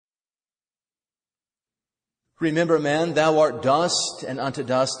Remember, man, thou art dust, and unto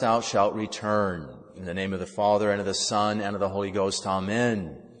dust thou shalt return. In the name of the Father, and of the Son, and of the Holy Ghost.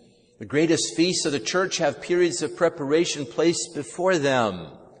 Amen. The greatest feasts of the church have periods of preparation placed before them.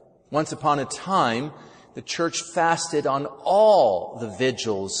 Once upon a time, the church fasted on all the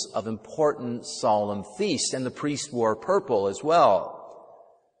vigils of important solemn feasts, and the priest wore purple as well.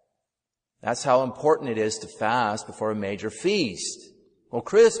 That's how important it is to fast before a major feast. Well,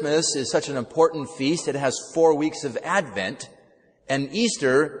 Christmas is such an important feast. It has 4 weeks of Advent, and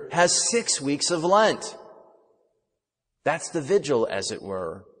Easter has 6 weeks of Lent. That's the vigil, as it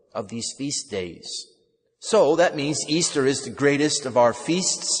were, of these feast days. So that means Easter is the greatest of our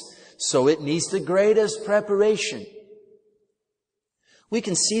feasts, so it needs the greatest preparation. We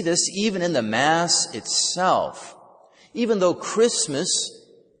can see this even in the Mass itself. Even though Christmas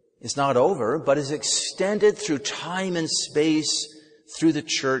is not over, but is extended through time and space through the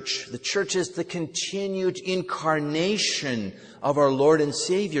church. The church is the continued incarnation of our Lord and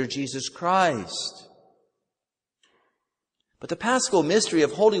Savior, Jesus Christ. But the Paschal mystery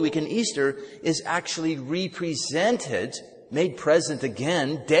of Holy Week and Easter is actually represented, made present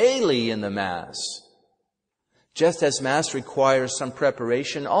again, daily in the Mass. Just as Mass requires some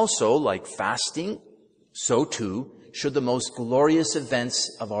preparation also, like fasting, so too should the most glorious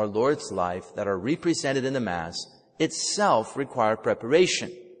events of our Lord's life that are represented in the Mass itself require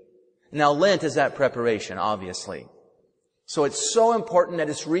preparation. Now, Lent is that preparation, obviously. So it's so important that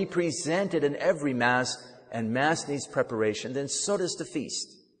it's represented in every Mass, and Mass needs preparation, then so does the feast.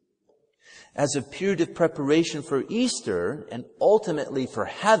 As a period of preparation for Easter and ultimately for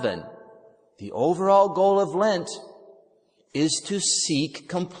heaven, the overall goal of Lent is to seek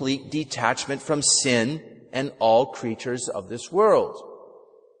complete detachment from sin and all creatures of this world.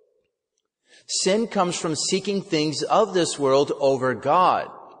 Sin comes from seeking things of this world over God.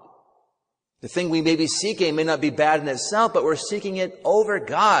 The thing we may be seeking may not be bad in itself, but we're seeking it over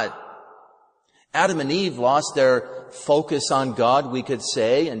God. Adam and Eve lost their focus on God, we could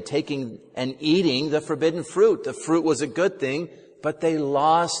say, and taking and eating the forbidden fruit. The fruit was a good thing, but they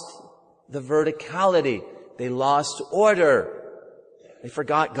lost the verticality. They lost order. They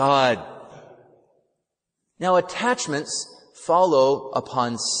forgot God. Now, attachments follow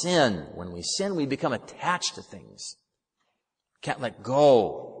upon sin. When we sin, we become attached to things. Can't let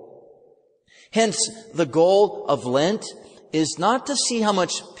go. Hence, the goal of Lent is not to see how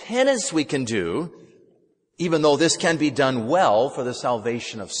much penance we can do, even though this can be done well for the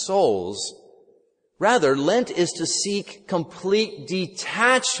salvation of souls. Rather, Lent is to seek complete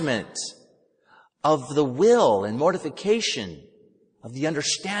detachment of the will and mortification of the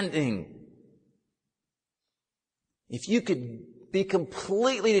understanding. If you could be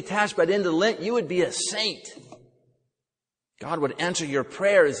completely detached by the end of Lent, you would be a saint. God would answer your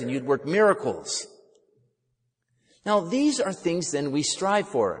prayers and you'd work miracles. Now, these are things then we strive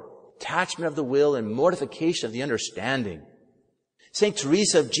for. Attachment of the will and mortification of the understanding. St.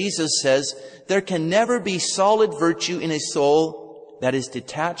 Teresa of Jesus says, there can never be solid virtue in a soul that is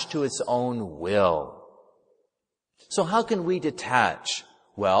detached to its own will. So how can we detach?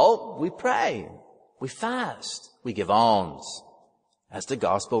 Well, we pray, we fast, we give alms, as the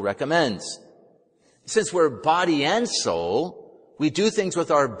gospel recommends. Since we're body and soul, we do things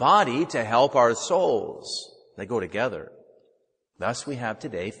with our body to help our souls. They go together. Thus we have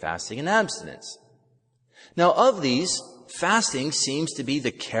today fasting and abstinence. Now of these, fasting seems to be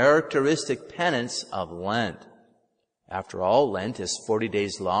the characteristic penance of Lent. After all, Lent is 40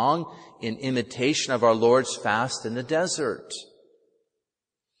 days long in imitation of our Lord's fast in the desert.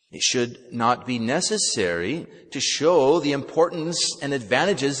 It should not be necessary to show the importance and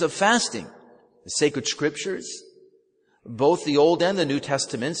advantages of fasting. The sacred scriptures, both the Old and the New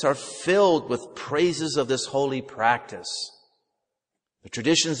Testaments, are filled with praises of this holy practice. The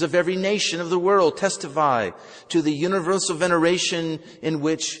traditions of every nation of the world testify to the universal veneration in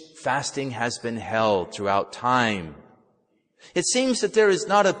which fasting has been held throughout time. It seems that there is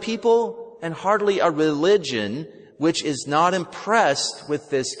not a people and hardly a religion which is not impressed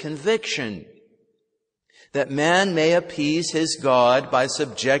with this conviction, that man may appease his God by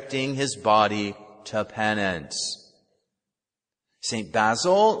subjecting his body to penance. St.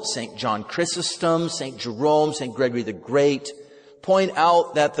 Basil, St. John Chrysostom, St. Jerome, St. Gregory the Great point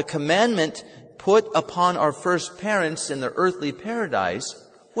out that the commandment put upon our first parents in the earthly paradise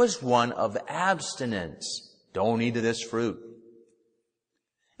was one of abstinence. Don't eat of this fruit.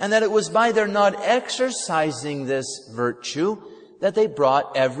 And that it was by their not exercising this virtue that they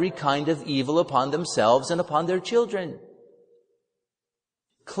brought every kind of evil upon themselves and upon their children.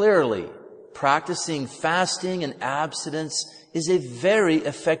 Clearly, practicing fasting and abstinence is a very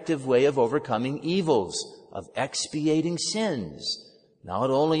effective way of overcoming evils, of expiating sins, not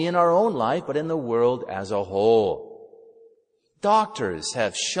only in our own life, but in the world as a whole. Doctors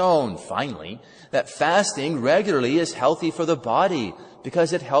have shown, finally, that fasting regularly is healthy for the body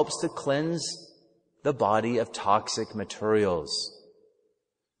because it helps to cleanse the body of toxic materials.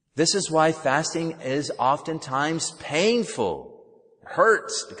 This is why fasting is oftentimes painful. It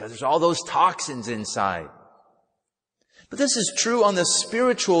hurts because there's all those toxins inside. But this is true on the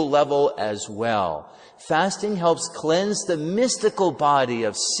spiritual level as well. Fasting helps cleanse the mystical body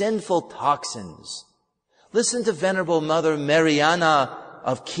of sinful toxins. Listen to Venerable Mother Mariana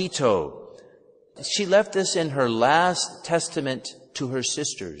of Quito. She left this in her last testament to her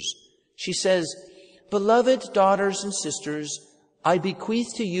sisters. She says, "Beloved daughters and sisters, I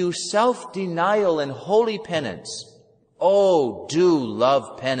bequeath to you self-denial and holy penance. Oh, do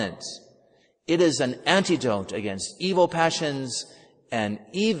love penance. It is an antidote against evil passions and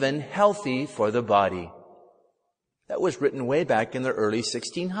even healthy for the body." That was written way back in the early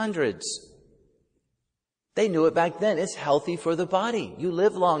 1600s. They knew it back then. It's healthy for the body. You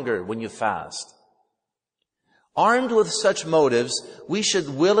live longer when you fast. Armed with such motives, we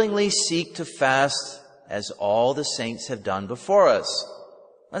should willingly seek to fast as all the saints have done before us.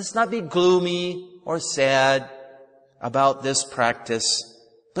 Let's not be gloomy or sad about this practice,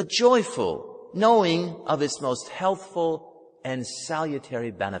 but joyful, knowing of its most healthful and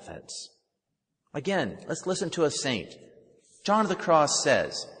salutary benefits. Again, let's listen to a saint. John of the Cross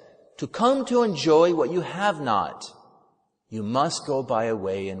says, "To come to enjoy what you have not, you must go by a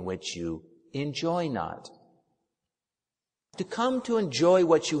way in which you enjoy not." To come to enjoy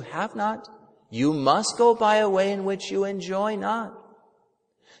what you have not, you must go by a way in which you enjoy not.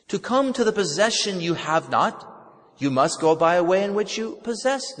 To come to the possession you have not, you must go by a way in which you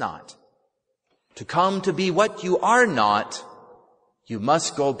possess not. To come to be what you are not, you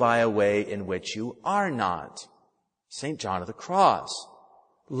must go by a way in which you are not. St. John of the Cross.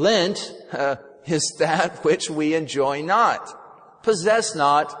 Lent is that which we enjoy not, possess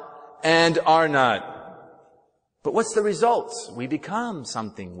not, and are not. But what's the results? We become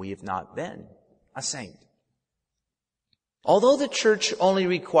something we have not been, a saint. Although the Church only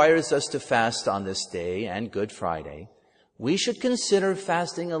requires us to fast on this day and Good Friday, we should consider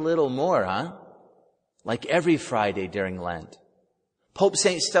fasting a little more, like every Friday during Lent. Pope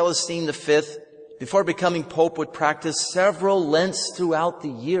St. Celestine V, before becoming Pope, would practice several Lents throughout the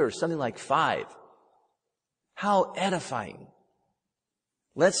year, something like 5. How edifying.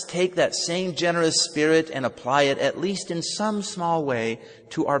 Let's take that same generous spirit and apply it, at least in some small way,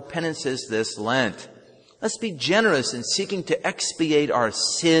 to our penances this Lent. Let's be generous in seeking to expiate our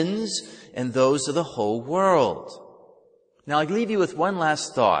sins and those of the whole world. Now, I leave you with one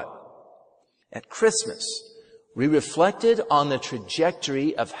last thought. At Christmas, we reflected on the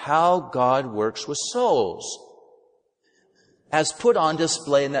trajectory of how God works with souls, as put on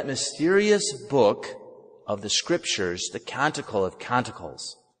display in that mysterious book of the Scriptures, the Canticle of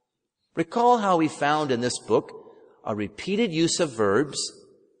Canticles. Recall how we found in this book a repeated use of verbs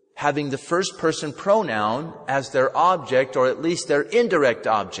having the first person pronoun as their object, or at least their indirect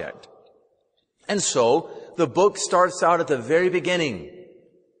object. And so, the book starts out at the very beginning.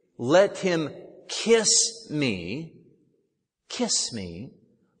 Let him kiss me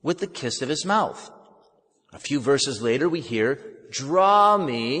with the kiss of his mouth. A few verses later we hear, draw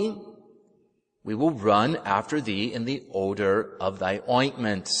me, we will run after thee in the odor of thy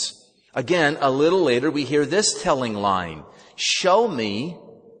ointments. Again, a little later we hear this telling line, show me,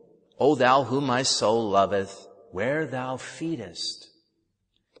 O thou whom my soul loveth, where thou feedest.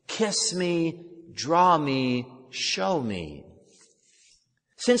 Kiss me, draw me, show me.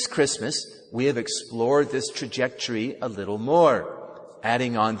 Since Christmas, we have explored this trajectory a little more,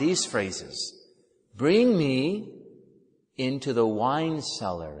 adding on these phrases. Bring me into the wine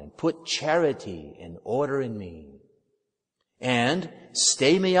cellar and put charity and order in me. And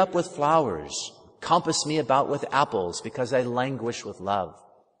stay me up with flowers, compass me about with apples because I languish with love.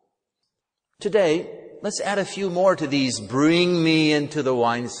 Today, let's add a few more to these. Bring me into the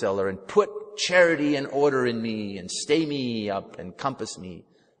wine cellar and put charity and order in me and stay me up and compass me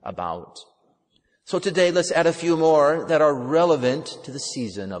about. So today, let's add a few more that are relevant to the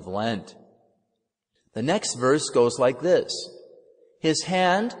season of Lent. The next verse goes like this. His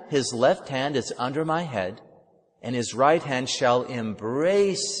left hand is under my head, and his right hand shall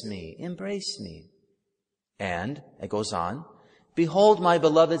embrace me. And, it goes on, behold, my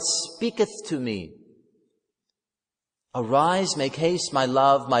beloved speaketh to me. Arise, make haste, my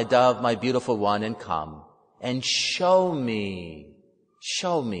love, my dove, my beautiful one, and come, and show me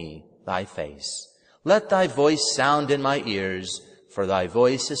thy face. Let thy voice sound in my ears, for thy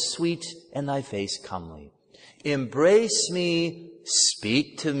voice is sweet and thy face comely. Embrace me,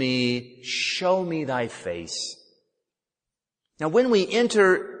 speak to me, show me thy face. Now, when we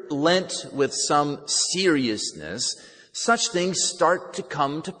enter Lent with some seriousness, such things start to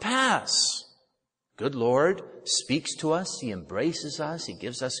come to pass. Good Lord speaks to us. He embraces us. He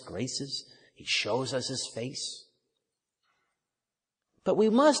gives us graces. He shows us his face. But we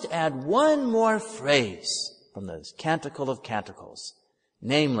must add one more phrase from the Canticle of Canticles,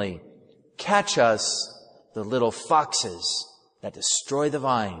 namely, catch us, the little foxes that destroy the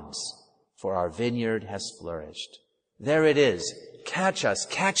vines, for our vineyard has flourished. There it is. Catch us.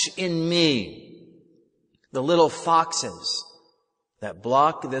 Catch in me the little foxes that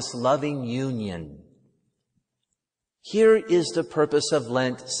block this loving union. Here is the purpose of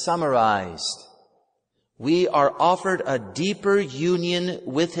Lent summarized. We are offered a deeper union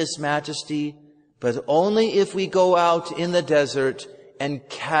with His Majesty, but only if we go out in the desert and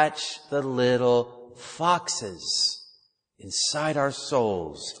catch the little foxes inside our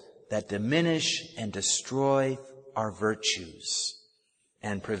souls that diminish and destroy our virtues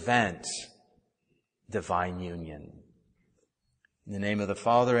and prevent divine union. In the name of the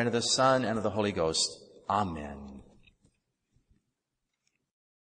Father, and of the Son, and of the Holy Ghost. Amen.